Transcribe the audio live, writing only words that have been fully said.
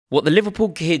What the Liverpool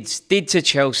kids did to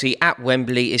Chelsea at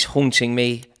Wembley is haunting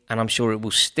me, and I'm sure it will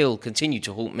still continue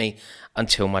to haunt me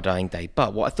until my dying day.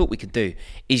 But what I thought we could do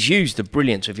is use the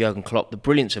brilliance of Jurgen Klopp, the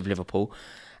brilliance of Liverpool,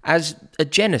 as a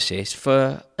genesis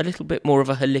for a little bit more of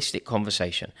a holistic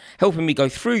conversation. Helping me go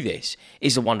through this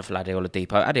is the wonderful Ade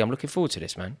Oladipo. Ade, I'm looking forward to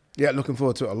this, man. Yeah, looking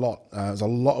forward to it a lot. There's a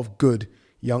lot of good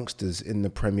youngsters in the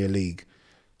Premier League.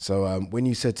 So when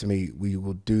you said to me, we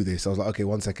will do this, I was like, okay,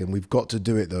 1 second. We've got to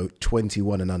do it, though,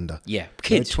 21 and under. Yeah,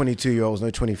 kids. No 22-year-olds,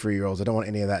 no 23-year-olds. I don't want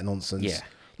any of that nonsense. Yeah.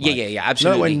 Yeah,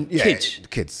 absolutely.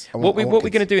 Kids. What we're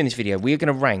going to do in this video, we're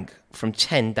going to rank from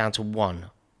 10 down to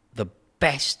 1 the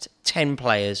best 10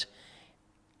 players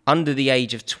under the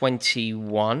age of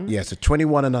 21. Yeah, so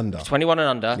 21 and under. 21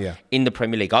 and under in the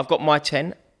Premier League. I've got my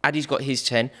 10. Addy's got his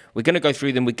 10. We're going to go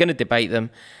through them. We're going to debate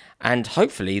them. And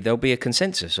hopefully there'll be a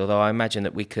consensus, although I imagine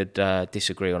that we could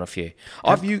disagree on a few.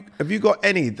 Have you got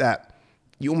any that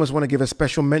you almost want to give a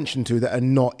special mention to that are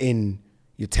not in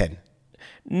your 10?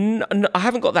 No, I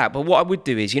haven't got that. But what I would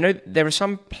do is, there are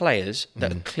some players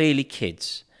that are clearly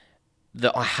kids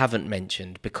that I haven't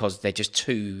mentioned because they're just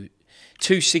too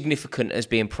significant as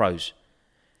being pros.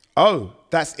 Oh,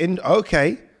 that's in.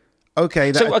 Okay,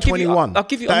 that's so 21. I'll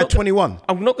give you. That 21.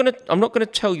 I'm not gonna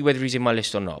tell you whether he's in my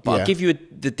list or not. But I'll give you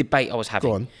the debate I was having.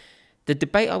 Go on. The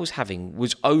debate I was having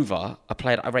was over a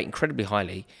player that I rate incredibly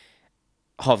highly,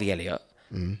 Harvey Elliott,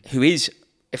 who is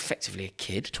effectively a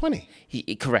kid. 20.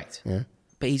 Correct. Yeah.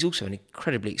 But he's also an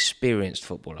incredibly experienced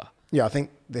footballer. Yeah, I think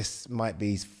this might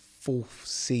be his 4th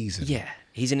season. Yeah,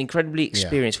 he's an incredibly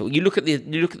experienced footballer. You look at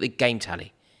the game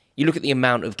tally. You look at the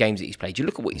amount of games that he's played. You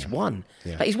look at what he's won.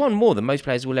 Yeah. Like, he's won more than most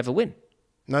players will ever win.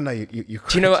 No, you do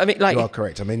you know what I mean? Like, you are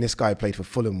correct. I mean, this guy played for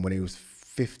Fulham when he was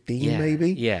 15,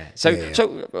 maybe. Yeah. So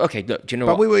okay. Look, do you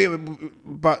know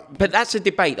what? But that's a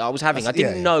debate that I was having. I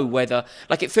didn't know whether,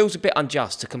 like, it feels a bit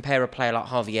unjust to compare a player like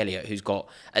Harvey Elliott, who's got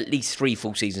at least 3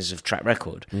 full seasons of track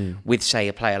record, with, say,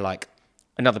 a player like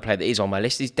another player that is on my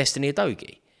list is Destiny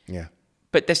Udogie. Yeah.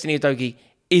 But Destiny Udogie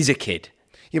is a kid.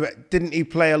 Yeah, but didn't he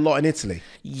play a lot in Italy?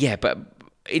 Yeah, but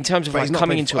in terms of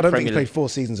coming into a Premier League, I don't think he played 4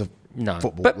 seasons of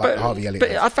football like Harvey Elliott.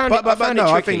 But I found it tricky.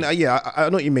 I think I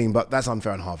know what you mean, but that's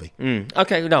unfair on Harvey.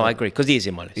 Okay, no, I agree because he is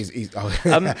in my list.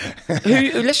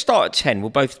 Let's start at 10. We'll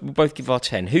both give our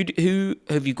 10. Who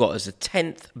have you got as the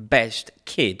 10th best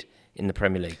kid in the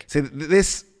Premier League?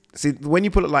 See, when you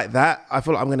put it like that, I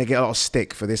feel like I'm going to get a lot of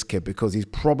stick for this kid because he's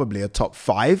probably a top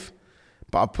 5,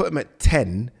 but I'll put him at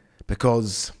 10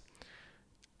 because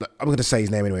I'm going to say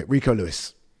his name anyway. Rico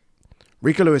Lewis.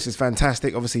 Rico Lewis is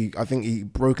fantastic. Obviously, I think he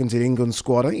broke into the England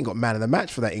squad. I think he got man of the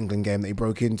match for that England game that he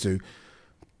broke into.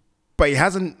 But he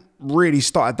hasn't really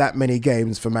started that many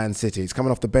games for Man City. He's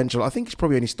coming off the bench. I think he's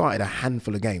probably only started a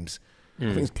handful of games. I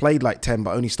think he's played like 10,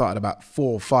 but only started about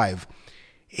 4 or 5.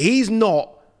 He's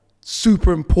not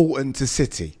super important to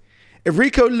City. If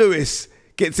Rico Lewis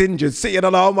gets injured, City are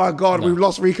like, oh my God, we've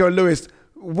lost Rico Lewis.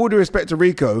 With all due respect to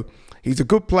Rico, he's a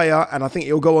good player, and I think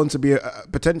he'll go on to be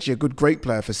potentially a good, great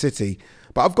player for City.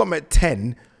 But I've got him at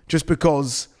 10 just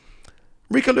because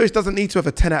Rico Lewis doesn't need to have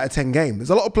a 10 out of 10 game. There's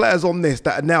a lot of players on this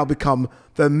that have now become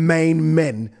the main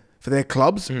men for their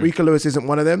clubs. Rico Lewis isn't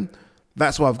one of them.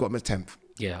 That's why I've got him at 10th.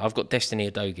 Yeah, I've got Destiny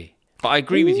Udogie. But I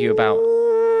agree with you about...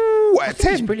 At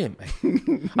 10? He's brilliant,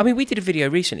 mate. I mean, we did a video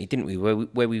recently, didn't we,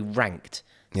 where we ranked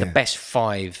the best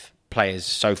 5 players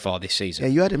so far this season.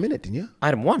 Yeah, you had him in it, didn't you? I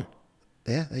had him 1.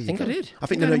 Yeah, there you go. I did. I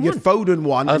think you had Foden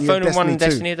 1 and Foden 1 and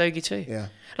Destiny Destiny Udogie 2.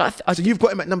 Yeah. So you've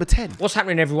got him at number 10. What's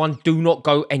happening, everyone? Do not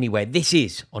go anywhere. This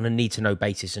is on a need-to-know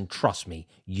basis, and trust me,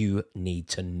 you need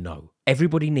to know.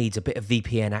 Everybody needs a bit of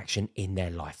VPN action in their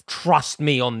life. Trust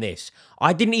me on this.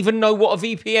 I didn't even know what a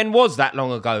VPN was that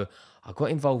long ago. I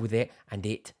got involved with it, and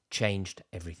it changed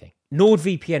everything.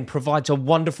 NordVPN provides a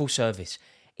wonderful service.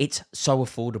 It's so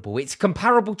affordable. It's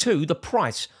comparable to the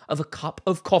price of a cup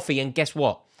of coffee, and guess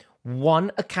what?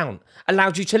 One account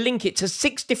allows you to link it to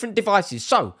 6 different devices.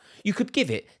 So you could give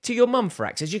it to your mum for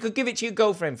access. You could give it to your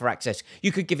girlfriend for access.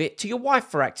 You could give it to your wife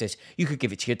for access. You could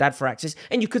give it to your dad for access.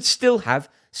 And you could still have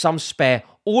some spare,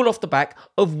 all off the back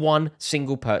of one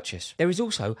single purchase. There is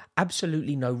also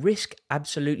absolutely no risk,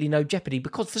 absolutely no jeopardy,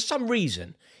 because for some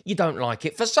reason you don't like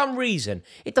it. For some reason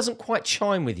it doesn't quite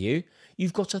chime with you.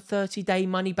 You've got a 30-day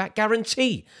money-back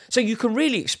guarantee. So you can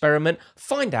really experiment,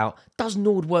 find out, does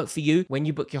Nord work for you when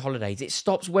you book your holidays? It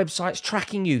stops websites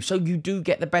tracking you, so you do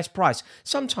get the best price.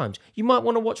 Sometimes you might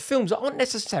want to watch films that aren't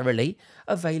necessarily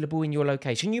available in your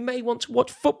location. You may want to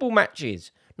watch football matches.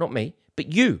 Not me,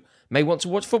 but you may want to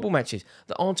watch football matches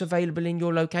that aren't available in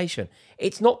your location.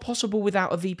 It's not possible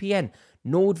without a VPN.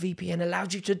 NordVPN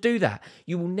allows you to do that.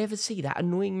 You will never see that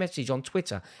annoying message on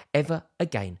Twitter ever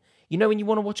again. You know when you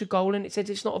want to watch a goal and it says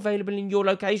it's not available in your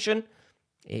location?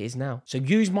 It is now. So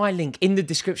use my link in the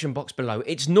description box below.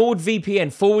 It's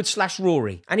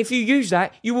NordVPN/Rory. And if you use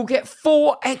that, you will get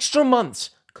 4 extra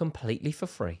months completely for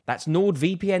free. That's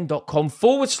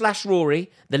NordVPN.com/Rory.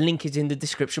 The link is in the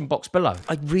description box below.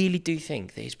 I really do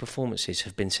think that his performances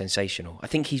have been sensational. I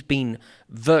think he's been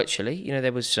virtually,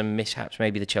 there was some mishaps,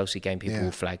 maybe the Chelsea game people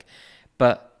will flag,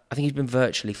 but I think he's been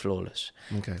virtually flawless.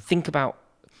 Okay. Think about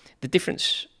the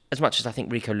difference. As much as I think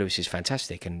Rico Lewis is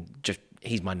fantastic and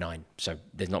he's my 9, so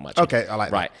there's not much. Okay, I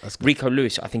like that. Right. Rico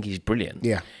Lewis, I think he's brilliant.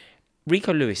 Yeah.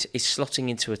 Rico Lewis is slotting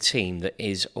into a team that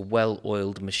is a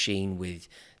well-oiled machine with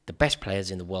the best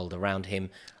players in the world around him.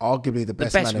 Arguably the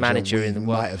best manager in the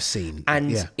world. Might have seen.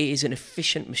 And it is an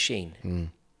efficient machine.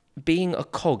 Being a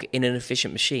cog in an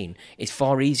efficient machine is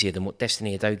far easier than what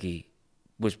Destiny Udogie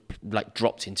was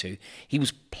dropped into. He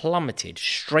was plummeted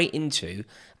straight into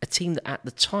a team that at the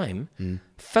time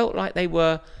felt like they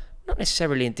were not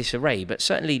necessarily in disarray, but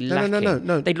certainly lacking.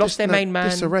 No. They'd lost their main man.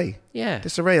 Disarray. Yeah.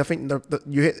 Disarray. I think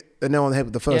you hit the nail on the head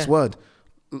with the first word.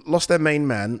 Lost their main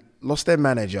man, lost their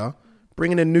manager,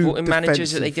 bringing a new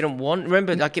managers that they didn't want.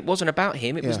 Remember, it wasn't about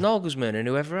him. It was Nagelsmann and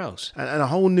whoever else. And a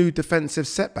whole new defensive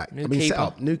setback. New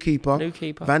keeper.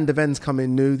 Van der Ven's come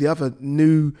in new. The other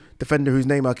new defender whose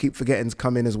name I keep forgetting's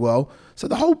come in as well. So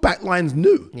the whole back line's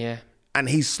new. Yeah. And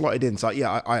he's slotted in. So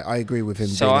I agree with him.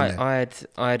 So I had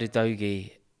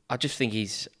Udogie. I just think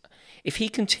if he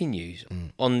continues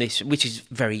on this, which is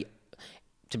very,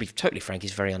 to be totally frank,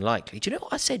 is very unlikely. Do you know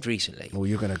what I said recently? Well,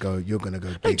 you're gonna go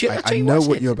big. I know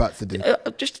what you're about to do.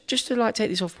 Just to take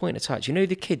this off point of touch.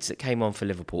 The kids that came on for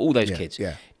Liverpool, all those kids,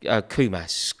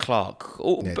 Kumas, Clark,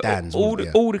 all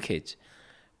the kids.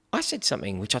 I said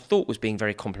something which I thought was being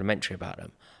very complimentary about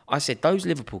them. I said those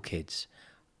Liverpool kids,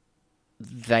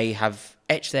 they have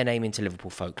etched their name into Liverpool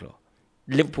folklore.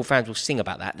 Liverpool fans will sing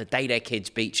about that the day their kids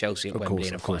beat Chelsea at Wembley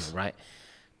in a final, right?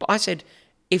 But I said,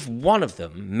 if one of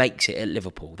them makes it at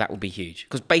Liverpool, that would be huge.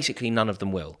 Because basically none of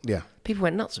them will. Yeah. People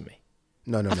went nuts at me.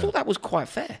 No. I thought that was quite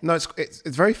fair. No, it's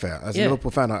very fair. As a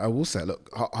Liverpool fan, I will say, look,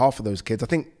 half of those kids, I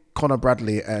think Connor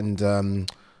Bradley and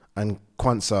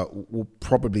Kwanzaa will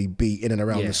probably be in and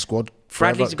around the squad.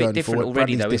 Bradley's a bit different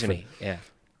already, though, isn't he? Yeah.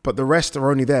 But the rest are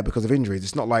only there because of injuries.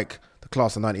 It's not like the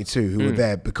class of 92 who were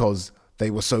there because they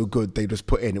were so good they just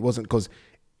put in. It wasn't because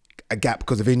a gap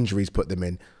because of injuries put them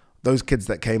in. Those kids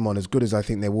that came on, as good as I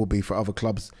think they will be for other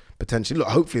clubs potentially. Look,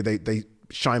 hopefully they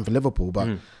shine for Liverpool,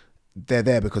 but they're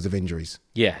there because of injuries.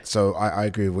 Yeah. So I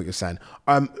agree with what you're saying.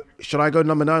 Should I go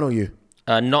number 9 or you?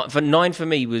 Not for 9 for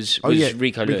me was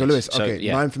Rico Lewis. Okay,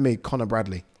 so, 9 for me, Connor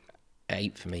Bradley.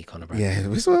 8 for me, Connor Bradley. Yeah,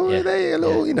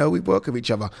 we work with each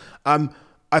other.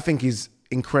 I think he's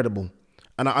incredible.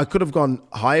 And I could have gone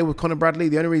higher with Connor Bradley.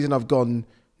 The only reason I've gone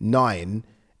 9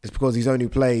 is because he's only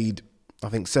played, I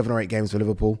think, 7 or 8 games for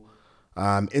Liverpool.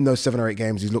 In those 7 or 8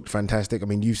 games, he's looked fantastic. I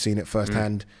mean, you've seen it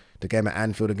firsthand. The game at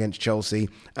Anfield against Chelsea.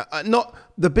 Not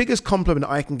the biggest compliment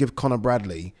I can give Connor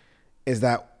Bradley is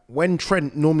that when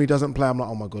Trent normally doesn't play, I'm like,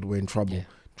 oh my God, we're in trouble. Yeah.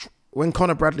 When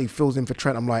Connor Bradley fills in for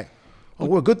Trent, I'm like, oh,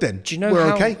 we're good then.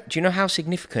 We're okay. Do you know how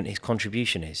significant his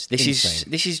contribution is?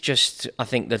 This is just, I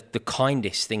think, the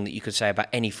kindest thing that you could say about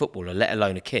any footballer, let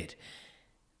alone a kid.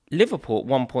 Liverpool, at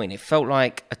one point, it felt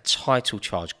like a title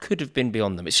charge could have been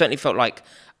beyond them. It certainly felt like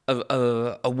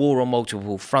a war on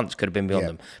multiple fronts could have been beyond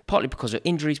them. Partly because of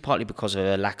injuries, partly because of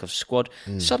a lack of squad.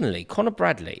 Suddenly, Connor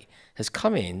Bradley has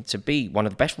come in to be one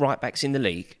of the best right-backs in the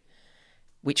league,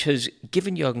 which has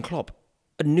given Jurgen Klopp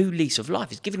a new lease of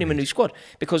life. It's given him a new squad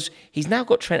because he's now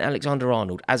got Trent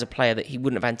Alexander-Arnold as a player that he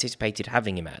wouldn't have anticipated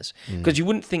having him as. Because you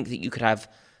wouldn't think that you could have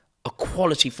a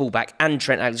quality fullback and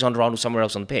Trent Alexander-Arnold somewhere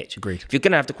else on the pitch. Agreed. If you're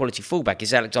going to have the quality fullback,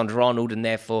 it's Alexander-Arnold, and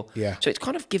therefore... Yeah. So it's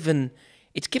kind of given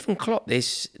Klopp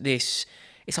this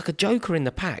it's like a joker in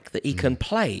the pack that he can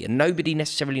play and nobody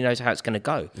necessarily knows how it's going to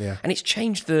go. Yeah. And it's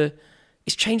changed the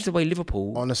way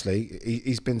Liverpool... Honestly,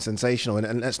 he's been sensational.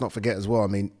 And let's not forget as well, I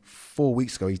mean, 4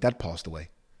 weeks ago, his dad passed away.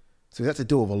 So he had to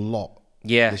deal with a lot,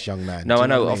 this young man. No, I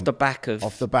know, off the back of...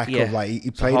 like,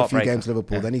 he played a few games for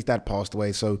Liverpool, then his dad passed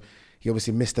away, so he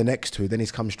obviously missed the next 2, then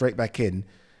he's come straight back in,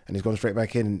 and he's gone straight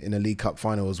back in a League Cup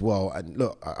final as well. And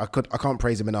look, I can't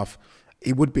praise him enough.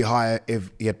 He would be higher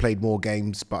if he had played more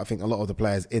games, but I think a lot of the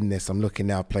players in this, I'm looking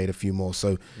now, played a few more.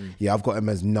 So, I've got him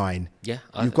as 9. Yeah.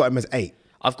 You've got him as 8.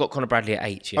 I've got Connor Bradley at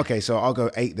 8, yeah. Okay, so I'll go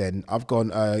 8 then. I've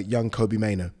gone young Kobe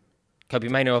Mainoo. Kobe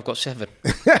Mainoo, I've got 7.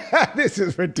 This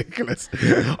is ridiculous.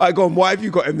 Go on, why have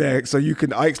you got him there? So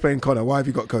I explain Connor. Why have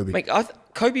you got Kobe? Mate,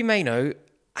 Kobe Mainoo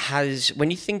has,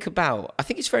 when you think about, I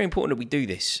think it's very important that we do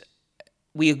this.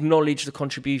 We acknowledge the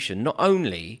contribution, not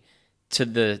only to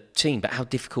the team, but how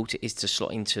difficult it is to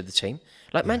slot into the team.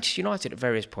 Like Manchester United at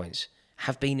various points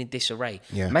have been in disarray.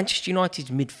 Yeah. Manchester United's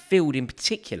midfield in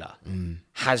particular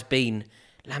has been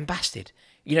lambasted.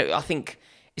 You know, I think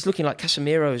it's looking like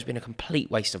Casemiro has been a complete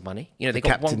waste of money. You know, they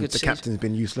got one good season. The captain's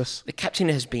been useless. The captain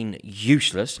has been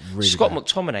useless. Really Scott bad.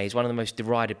 McTominay is one of the most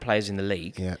derided players in the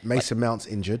league. Yeah, Mason Mount's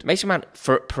injured. Mason Mount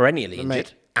perennially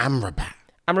injured. Amrabat.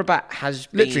 Amrabat has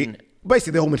Literally, been...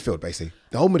 basically the whole midfield,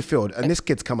 The whole midfield. And this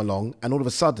kid's come along and all of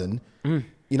a sudden,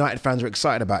 United fans are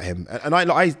excited about him. And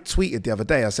I tweeted the other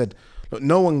day, I said, look,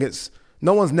 no one's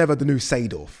never the new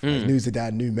Seedorf. New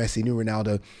Zidane, new Messi, new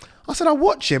Ronaldo. I said, I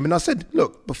watch him and I said,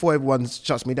 look, before everyone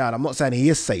shuts me down, I'm not saying he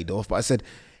is Seedorf, but I said,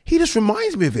 he just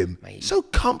reminds me of him. Mate, so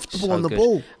comfortable so on the good.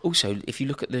 ball. Also, if you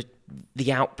look at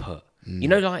the output, you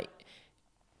know, like,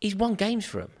 he's won games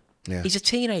for him. Yeah. He's a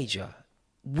teenager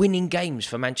winning games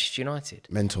for Manchester United.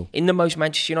 Mental. In the most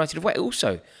Manchester United of way.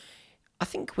 Also, I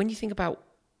think when you think about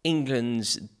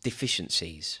England's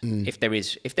deficiencies, if there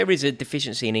is a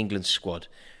deficiency in England's squad,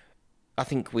 I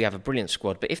think we have a brilliant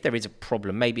squad, but if there is a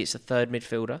problem, maybe it's a third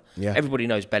midfielder. Yeah. Everybody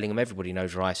knows Bellingham, everybody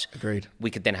knows Rice. Agreed. We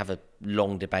could then have a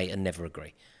long debate and never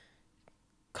agree.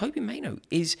 Kobe Mainoo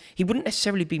he wouldn't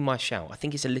necessarily be my shout. I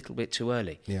think it's a little bit too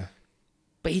early. Yeah.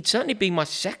 But he'd certainly be my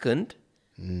second.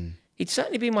 He'd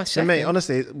certainly be my second. Mate,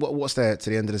 honestly, what's there to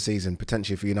the end of the season,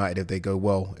 potentially for United if they go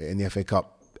well in the FA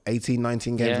Cup? 18,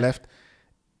 19 games left.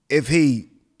 If he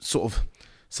sort of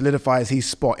solidifies his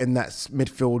spot in that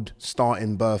midfield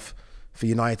starting berth for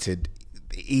United,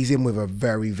 he's in with a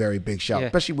very, very big shout,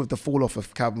 especially with the fall off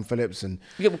of Calvin Phillips and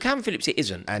Calvin Phillips it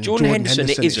isn't, and Jordan Henderson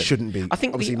it isn't. It shouldn't be. I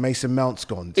think obviously Mason Mount's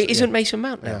gone. It isn't Mason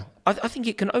Mount now. I think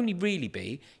it can only really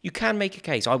be. You can make a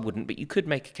case. I wouldn't, but you could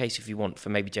make a case if you want for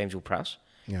maybe James Ward-Prowse.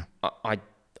 Yeah,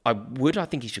 I would. I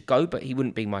think he should go, but he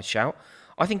wouldn't be my shout.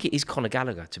 I think it is Conor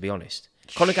Gallagher, to be honest.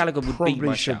 Conor Gallagher would be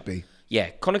my shout. Be.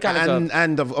 Yeah, Conor Gallagher.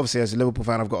 And obviously, as a Liverpool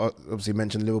fan, I've got to obviously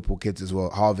mention Liverpool kids as well,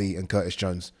 Harvey and Curtis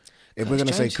Jones. If we're going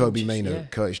to say Kobe Mainoo,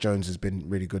 Curtis Jones has been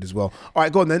really good as well. All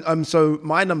right, go on then. So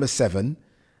my number 7,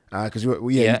 because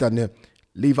you've done the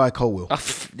Levi Colwill.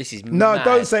 This is no, mad.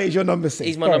 Don't say he's your number 6.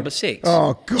 He's my number 6.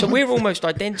 Oh God! So we're almost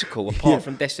identical, apart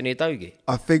from Destiny Udogie.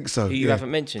 I think so. Who you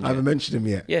haven't mentioned. I haven't mentioned him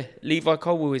yet. Yeah, Levi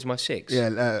Colwill is my 6.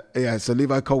 Yeah. So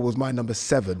Levi Colwill's my number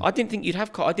 7. I didn't think you'd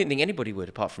have. I didn't think anybody would,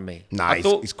 apart from me. Nah,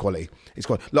 he's quality. He's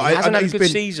quality. Look, he hasn't had a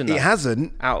good season. He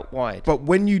hasn't out wide. But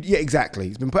when exactly.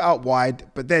 He's been put out wide.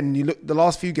 But then you look the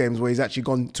last few games where he's actually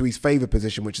gone to his favourite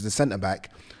position, which is the centre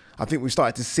back. I think we've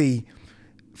started to see.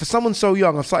 For someone so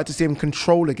young, I've started to see him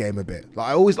control the game a bit. Like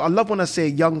I love when I see a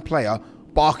young player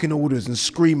barking orders and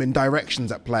screaming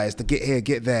directions at players to get here,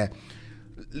 get there.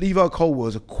 Levi Colwill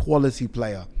is a quality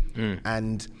player,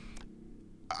 and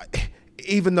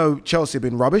even though Chelsea have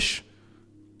been rubbish,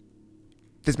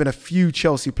 there's been a few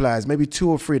Chelsea players, maybe 2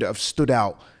 or 3, that have stood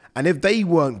out. And if they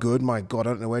weren't good, my God,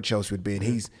 I don't know where Chelsea would be. And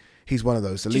he's one of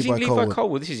those. So Do you think Levi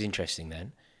Colwill? This is interesting.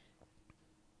 Then,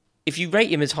 if you rate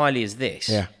him as highly as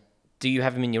this, do you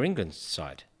have him in your England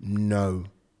side? No.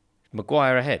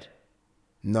 Maguire ahead?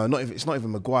 No, it's not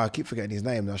even Maguire. I keep forgetting his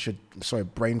name.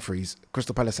 Brain freeze.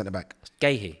 Crystal Palace centre-back.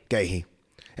 Gahey.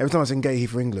 Every time I've seen Gahey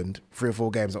for England, 3 or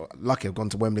 4 games, lucky I've gone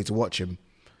to Wembley to watch him,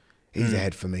 he's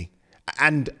ahead for me.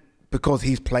 And because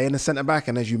he's playing a centre-back,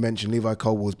 and as you mentioned, Levi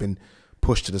Colwill's been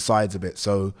pushed to the sides a bit,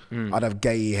 so I'd have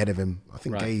Gahey ahead of him. I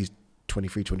think Gahey's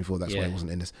 23, 24, that's why he wasn't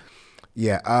in this.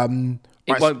 Yeah.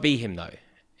 It won't be him, though.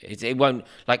 It won't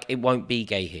be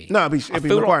Gahey. No, it'll be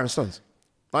Maguire and Stones.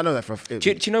 I know that for.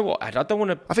 Do you know what, Ad? I don't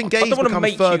want to. I think Gahey's become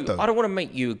third, though. I don't want to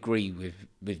make you agree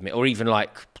with me, or even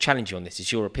challenge you on this.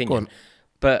 It's your opinion.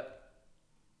 But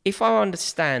if I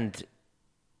understand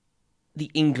the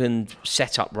England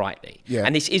setup rightly,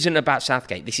 and this isn't about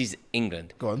Southgate. This is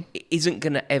England. Go on. It isn't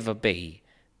going to ever be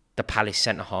the Palace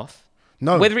centre half.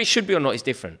 No. Whether it should be or not is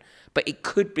different. But it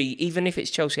could be, even if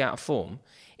it's Chelsea out of form,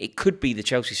 it could be the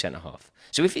Chelsea centre half.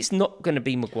 So if it's not going to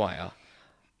be Maguire,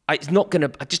 I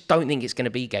just don't think it's going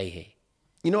to be Gahey.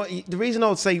 You know, the reason I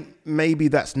would say maybe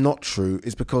that's not true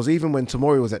is because even when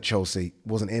Tomori was at Chelsea,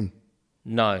 wasn't him.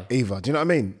 No. Either. Do you know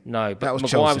what I mean? No, but that was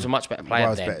Maguire Chelsea. was a much better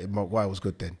player then. Maguire was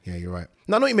good then. Yeah, you're right.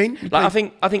 No, I know what you mean. I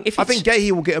think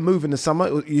Gahey will get a move in the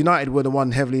summer. United were the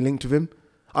one heavily linked with him.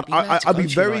 I'd be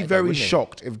very, very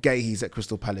shocked if Gahey's at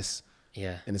Crystal Palace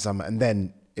in the summer, and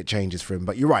then it changes for him.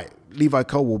 But you're right. Levi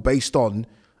Colwill, based on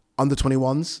under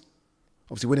 21s,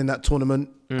 obviously winning that tournament,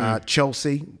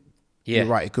 Chelsea. You're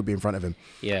right. It could be in front of him.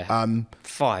 Yeah.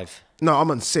 5. No, I'm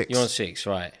on 6. You're on 6,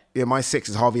 right? Yeah, my 6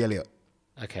 is Harvey Elliott.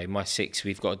 Okay, my 6.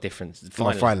 We've got a difference.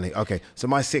 Finally. Okay, so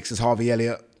my 6 is Harvey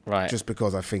Elliott. Right. Just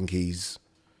because I think he's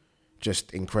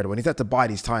just incredible, and he's had to bide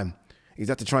his time. He's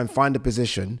had to try and find a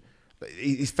position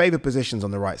his favoured position's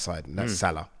on the right side, and that's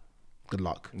Salah. Good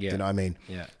luck. Yeah. Do you know what I mean?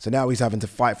 Yeah. So now he's having to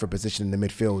fight for a position in the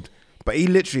midfield. But he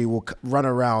literally will run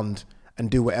around and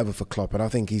do whatever for Klopp. And I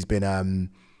think he's been,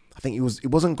 I think it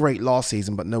wasn't great last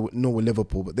season, but nor with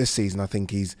Liverpool. But this season, I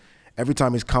think every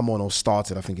time he's come on or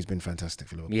started, I think he's been fantastic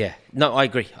for Liverpool. Yeah. No, I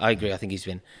agree. I think he's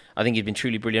been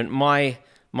truly brilliant. My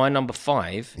number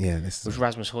 5 was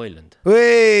Rasmus Højlund.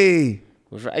 Hey!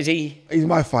 Is he? He's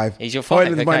my 5. He's your 5.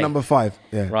 Højlund's my number 5.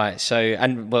 Yeah. Right. So,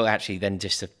 and well, actually, then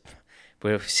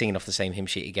we're singing off the same hymn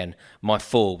sheet again. My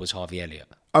 4 was Harvey Elliott.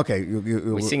 Okay.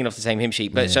 We're singing off the same hymn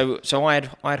sheet. But so I had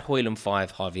Højlund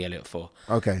 5, Harvey Elliott 4.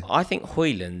 Okay. I think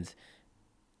Højlund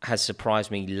has surprised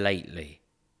me lately.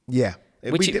 Yeah.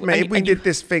 If we did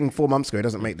this thing 4 months ago, it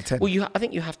doesn't make the 10. Well, I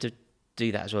think you have to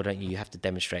do that as well, don't you? You have to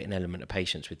demonstrate an element of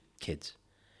patience with kids.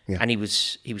 Yeah. And he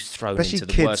was thrown into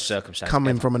the worst circumstances.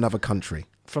 Coming from another country.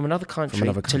 From another country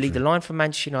to lead the line for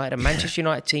Manchester United, a Manchester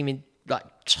United team in like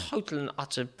total and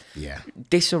utter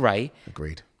disarray.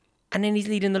 Agreed. And then he's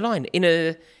leading the line in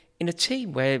a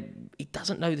team where he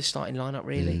doesn't know the starting lineup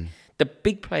really. The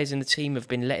big players in the team have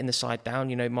been letting the side down.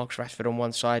 You know, Marcus Rashford on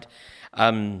one side,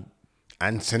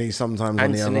 Anthony sometimes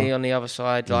Anthony on the other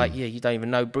side. Like you don't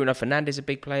even know. Bruno Fernandes are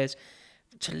big players.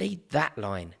 To lead that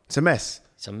line, it's a mess.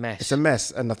 It's a mess. It's a mess,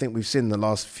 and I think we've seen the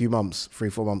last few months,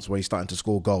 3-4 months, where he's starting to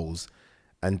score goals,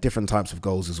 and different types of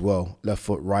goals as well. Left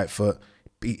foot, right foot.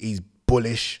 He's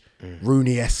bullish,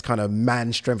 Rooney-esque kind of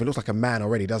man strength. He looks like a man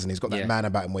already, doesn't he? He's got that man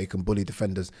about him where he can bully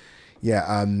defenders. Yeah,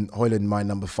 Højlund, my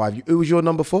number 5. Who was your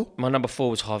number 4? My number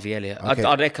 4 was Harvey Elliott. Okay.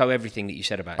 I'd echo everything that you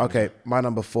said about him. Okay, my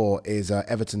number 4 is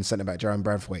Everton centre-back Jared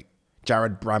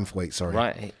Branthwaite, sorry.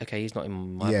 Right, okay, he's not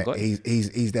in my... Yeah,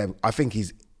 he's there. I think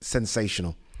he's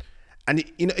sensational. And,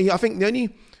 you know, I think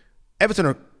Everton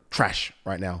are trash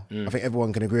right now. I think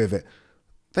everyone can agree with it.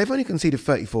 They've only conceded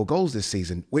 34 goals this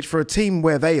season, which for a team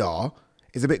where they are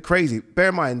is a bit crazy. Bear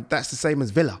in mind, that's the same as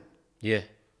Villa. Yeah.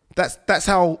 That's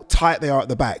how tight they are at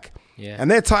the back. Yeah. And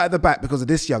they're tight at the back because of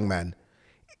this young man.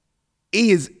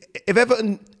 If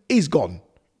Everton, he's gone.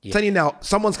 Yeah. Telling you now,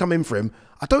 someone's come in for him.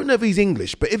 I don't know if he's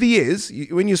English, but if he is,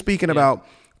 when you're speaking about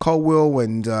Colwill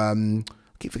and...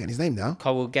 I keep forgetting his name now.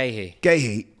 Colwill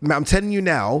Gahey. Man, I'm telling you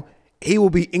now, he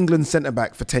will be England's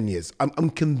centre-back for 10 years.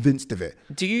 I'm convinced of it.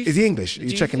 Is he English?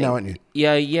 You're checking now, aren't you?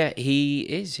 Yeah, he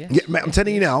is, yes. Yeah, mate, I'm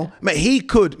telling you now, mate, he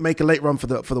could make a late run for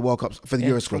the World Cup, for the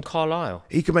Euro squad. From Carlisle.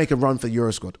 He could make a run for the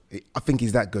Euro squad. I think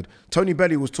he's that good. Tony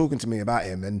Bellew was talking to me about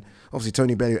him, and obviously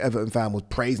Tony Bellew, Everton fan, was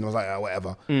praising. I was like, oh,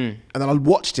 whatever. And then I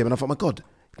watched him, and I thought, my God,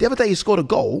 the other day he scored a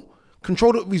goal,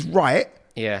 controlled it with his right,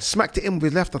 smacked it in with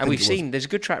his left. And we've seen there's a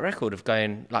good track record of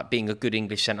being a good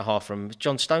English centre half from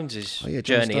John Stones'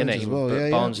 journey, isn't it? Well.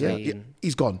 Barnsley.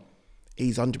 He's gone.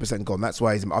 He's 100% gone. That's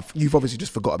why you've obviously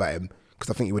just forgot about him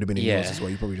because I think he would have been in yours as well.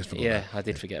 You probably just forgot. Yeah, I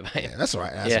did forget about him. Yeah, that's all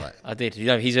right. That's all right. I did. You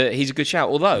know, he's a good shout.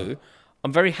 Although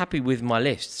I'm very happy with my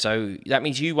list. So that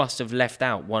means you must have left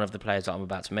out one of the players that I'm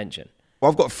about to mention. Well,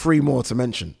 I've got 3 more to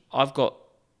mention. I've got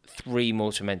 3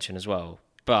 more to mention as well.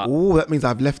 But that means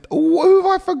I've left. Oh, who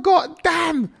have I forgot?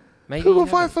 Damn. Maybe who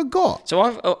have I forgot? So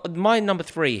I've my number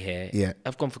 3 here. Yeah.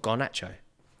 I've gone for Garnacho.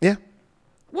 Yeah.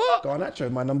 What?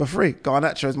 Garnacho, my number 3.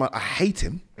 Garnacho is I hate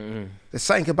him. There's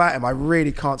something about him I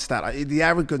really can't stand. The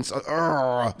arrogance.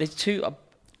 There's 2.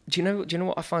 Do you know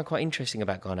what I find quite interesting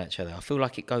about Garnacho though? I feel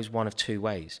like it goes one of 2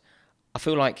 ways. I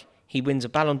feel like he wins a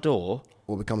Ballon d'Or.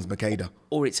 Or becomes Makeda.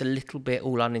 Or it's a little bit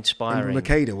all uninspiring.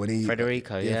 Makeda when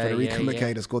Federico, Federico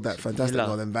Makeda scored that fantastic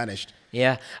goal, then vanished.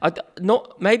 Yeah,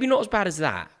 maybe not as bad as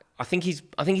that. I think he's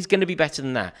going to be better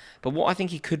than that. But what I think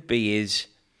he could be is,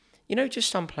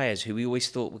 just some players who we always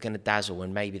thought were going to dazzle,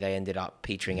 and maybe they ended up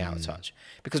petering out a touch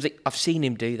because I've seen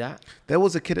him do that. There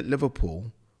was a kid at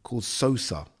Liverpool called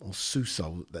Sousa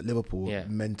that Liverpool were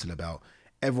mental about.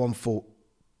 Everyone thought,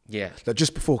 that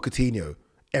just before Coutinho,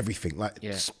 everything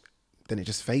then it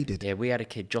just faded. Yeah, we had a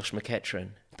kid, Josh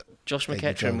McEachran. Josh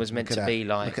McEachran was meant to be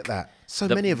like... Look at that. So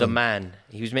many of them. The man.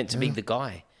 He was meant to be the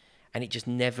guy. And it just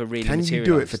never really materialised. Can you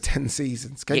do it for 10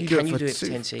 seasons? Can you do it for 10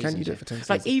 seasons? Can you do it for 10 seasons?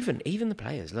 Like even the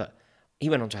players, look, he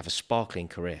went on to have a sparkling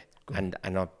career. And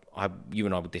you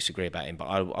and I would disagree about him, but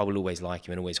I will always like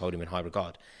him and always hold him in high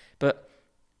regard. But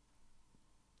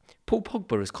Paul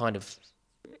Pogba is kind of...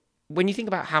 When you think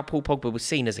about how Paul Pogba was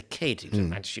seen as a kid, he was at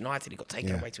Manchester United, he got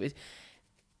taken away to his...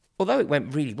 Although it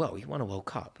went really well, he won a World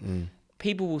Cup.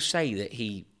 People will say that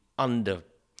he under...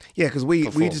 Yeah, because we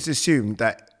just assumed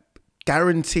that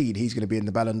guaranteed he's going to be in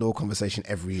the Ballon d'Or conversation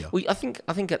every year. Well, I think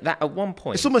at one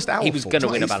point... It's almost our fault. He was going to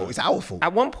win a Ballon d'Or. It's our fault.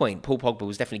 At one point, Point, Paul Pogba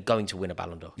was definitely going to win a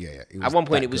Ballon d'Or. Yeah. At one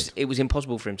point, it was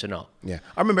impossible for him to not. Yeah.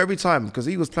 I remember every time, because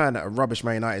he was playing at a rubbish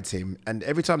Man United team, and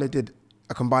every time they did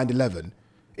a combined 11,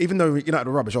 Even though United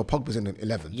are rubbish, Pogba's in the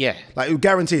 11. Yeah. Like,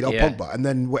 guaranteed, Yeah. Pogba, and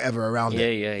then whatever around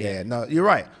it. Yeah. No, you're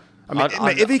right. I mean,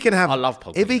 I if he can have, I love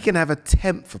Pogba, if he can have a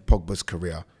tenth of Pogba's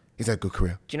career, he's had a good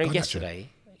career. Do you know God, yesterday?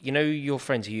 You know your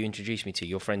friends who you introduced me to,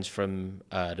 your friends from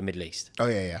the Middle East. Oh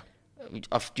yeah.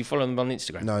 Do you follow them on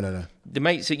Instagram? No. The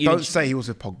mates that you Don't say he was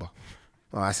with Pogba.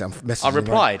 Oh, I see. I'm messaging. I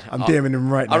replied. I'm DMing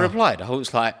him right now. I replied. I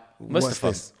was like, Mustafa,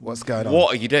 What's this? What's going on?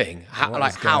 What are you doing? What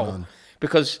is going on?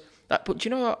 Because but do you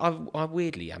know, I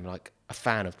weirdly am like a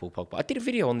fan of Paul Pogba. I did a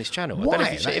video on this channel. Why? I don't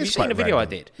know if have you seen the video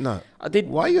random. I did? No. I did.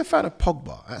 Why are you a fan of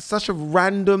Pogba? That's such a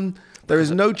random. There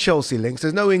is no Chelsea links.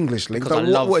 There's no English links. Because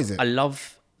Like, what is it? I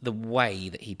love the way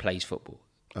that he plays football.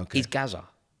 Okay. He's Gaza.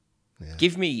 Yeah.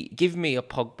 Give me a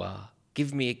Pogba.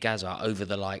 Give me a Gaza over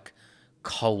the like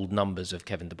cold numbers of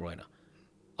Kevin De Bruyne.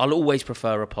 I'll always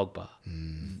prefer a Pogba.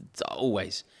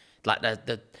 Always. Like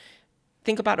the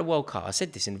think about the World Cup. I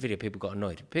said this in the video. People got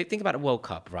annoyed. Think about the World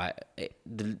Cup, right?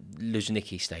 The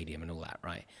Luzhniki Stadium and all that,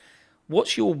 right?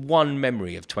 What's your one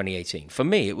memory of 2018? For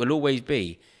me, it will always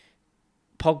be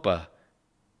Pogba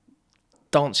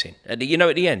dancing. At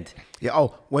the end. Yeah.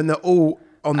 Oh, when they're all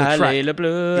on the track. Le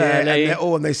bleu, Yeah, and allez. they're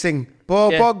all and they sing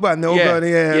Pogba and they're all going,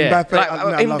 Mbappe. Like,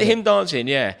 I love him it. dancing,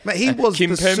 yeah. Mate, he was the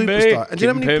Kimpembe, superstar. And do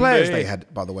you know how many players Kimpembe. they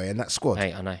had, by the way, in that squad?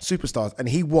 Hey, I know. Superstars. And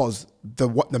he was the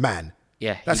man.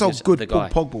 Yeah, That's he how was good the Paul guy.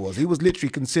 Pogba was. He was literally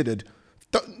considered.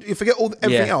 You forget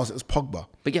everything else. It was Pogba.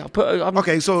 But yeah,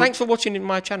 Okay, so- thanks for watching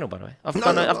my channel, by the way. I've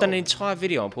done an entire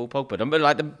video on Paul Pogba. But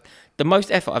like the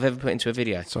most effort I've ever put into a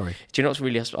video. Sorry. Do you know what's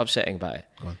really upsetting about it?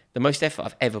 The most effort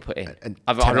I've ever put in. And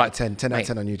I've 10 out of like 10, 10 out of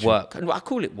 10 on YouTube. Work. And I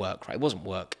call it work, right? It wasn't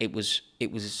work. It was.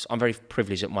 I'm very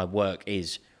privileged that my work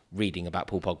is reading about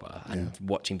Paul Pogba and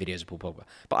watching videos of Paul Pogba.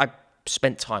 But I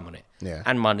spent time on it. Yeah.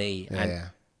 And money. Yeah, and yeah.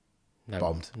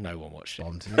 No one watched it.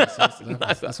 Bombed. That's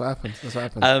what happens. That's what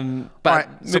happens. But All right,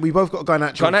 so we both got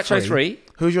Garnacho. Garnacho 3.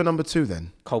 Who's your number 2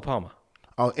 then? Cole Palmer.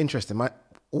 Oh, interesting.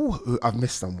 I've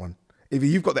missed someone. Either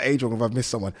you've got the age wrong or I've missed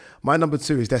someone. My number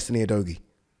 2 is Destiny Udogie.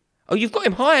 Oh, you've got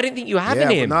him high. I didn't think you were having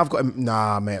him. Now I've got him.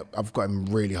 Nah, mate, I've got him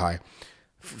really high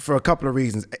for a couple of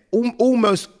reasons.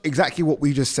 Almost exactly what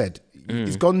we just said.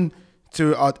 He's gone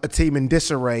to a team in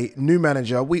disarray, new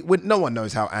manager. No one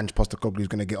knows how Ange Postecoglou is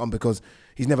going to get on because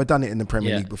he's never done it in the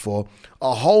Premier League before.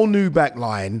 A whole new back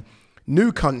line,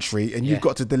 new country, and you've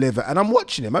got to deliver. And I'm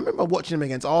watching him. I remember watching him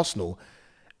against Arsenal,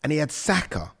 and he had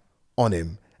Saka on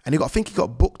him. And I think he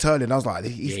got booked early, and I was like,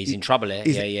 he's in trouble here.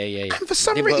 Yeah. And for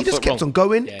some reason, he just kept on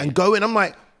going and going. I'm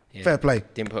like, fair play.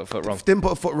 Didn't put a foot wrong. Didn't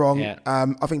put a foot wrong. Yeah.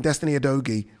 I think Destiny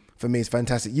Udogie, for me, is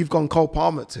fantastic. You've gone Cole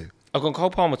Palmer too. I've gone Cole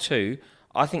Palmer too.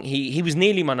 I think he was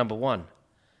nearly my number 1.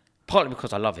 Partly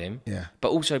because I love him, but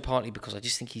also partly because I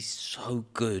just think he's so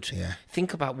good. Yeah.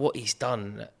 Think about what he's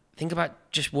done. Think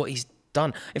about just what he's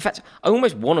done. In fact, I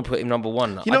almost want to put him number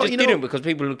 1. I just didn't because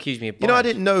people will accuse me of bias. I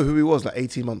didn't know who he was like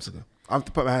 18 months ago. I have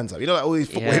to put my hands up. Like all these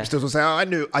football hipsters will say, I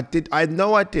had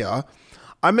no idea.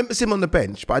 I remember seeing him on the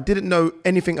bench, but I didn't know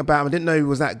anything about him. I didn't know he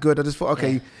was that good. I just thought,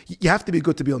 okay, you have to be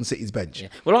good to be on City's bench. Yeah.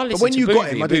 Well, I listened but when to you Boovy, got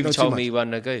him, I didn't know Boovy too told much. me he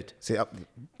wasn't no good. See, I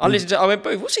went,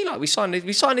 Booth, what's he like? We signed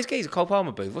his keys, Cole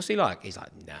Palmer, Booth. What's he like? He's like,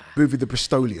 nah. Boovy the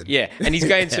Bristolian. Yeah, and he's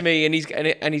going to me, and he's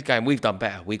going, we've done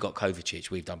better. We got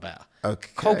Kovacic, we've done better. Okay.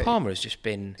 Cole Palmer has just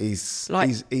been... He's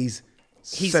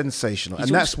sensational. he's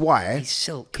And that's why he's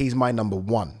silk. he's my number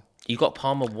 1. You got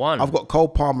Palmer 1. I've got Cole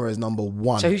Palmer as number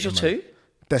 1. So who's your 2?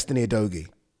 Destiny Udogie.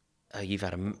 You've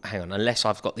had a... Hang on, unless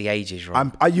I've got the ages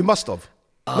wrong. You must have.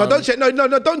 No, don't check. No,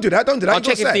 don't do that. Don't do that. I'll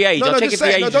check if the age. No, I'll check just if the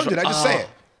say age it. No, is don't do wrong. that. Just say it.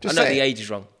 Just I know say the it. age is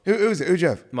wrong. Who's it? Who'd you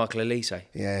have? Michael Elise.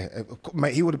 Yeah,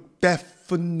 mate, he would have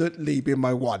definitely been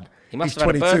my 1. He must He's have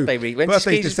had a 22. birthday. When's Birthday's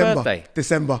Skeez's December. birthday?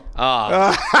 December.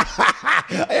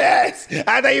 Yes,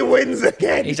 and he wins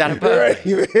again. He's had a birthday.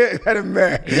 He had a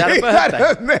mare. He's had a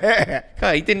birthday.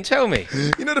 Okay, he didn't tell me.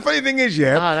 You know the funny thing is,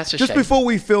 that's a just shame. before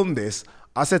we filmed this,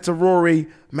 I said to Rory,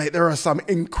 mate, there are some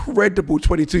incredible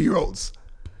 22-year-olds.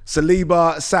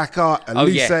 Saliba, Saka,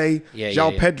 Elise,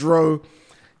 João Pedro.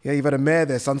 Yeah, you've had a mare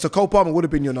there, son. So Cole Palmer would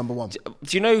have been your number 1. Do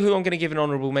you know who I'm going to give an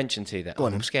honourable mention to that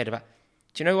I'm scared about?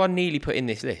 Do you know who I nearly put in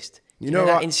this list? You know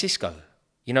that in Cisco?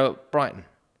 You know at Brighton?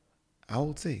 How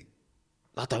old's he?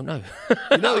 I don't know.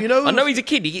 You know. I know he's a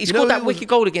kid. He scored that wicked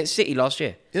goal against City last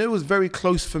year. You know, it was very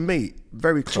close for me.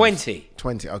 Very close.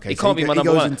 20. Okay. He can't be my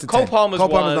number 1. Cole Palmer's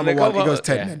number 1. He goes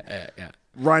 10 then. Yeah.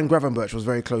 Ryan Gravenberch was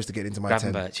very close to getting into my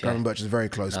 10. Gravenberch was very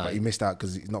close, but he missed out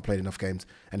because he's not played enough games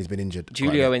and he's been injured.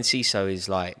 Julio Enciso is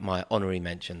like my honorary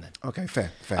mention then. Okay,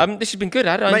 fair. This has been good,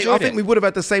 Ad. I Mate, enjoyed I think we would have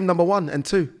had the same number 1 and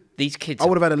 2. These kids. I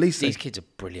would have had Elise. These kids are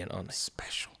brilliant, aren't they?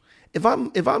 Special. If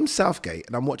I'm Southgate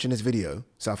and I'm watching this video,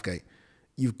 Southgate,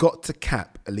 you've got to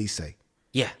cap Elise.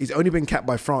 Yeah. He's only been capped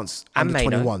by France And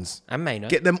under Maino. 21s. And Maino.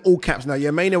 Get them all caps now. Yeah,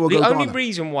 Maino will go The only Ghana.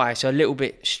 reason why it's a little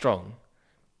bit strong,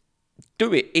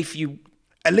 do it if you...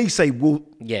 Elise will...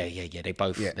 Yeah, they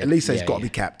both... Yeah, Elise's got to be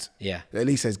capped. Yeah.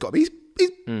 Elise's got to be...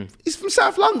 He's from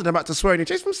South London. I'm about to swear in.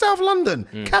 He's from South London.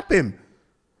 Cap him.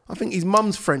 I think his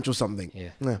mum's French or something.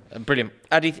 Yeah. Brilliant.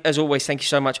 Adi, as always, thank you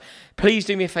so much. Please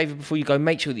do me a favour before you go.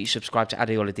 Make sure that you subscribe to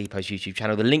Adi Oladipo's YouTube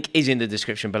channel. The link is in the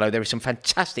description below. There is some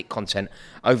fantastic content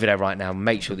over there right now.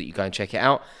 Make sure that you go and check it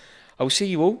out. I will see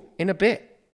you all in a bit.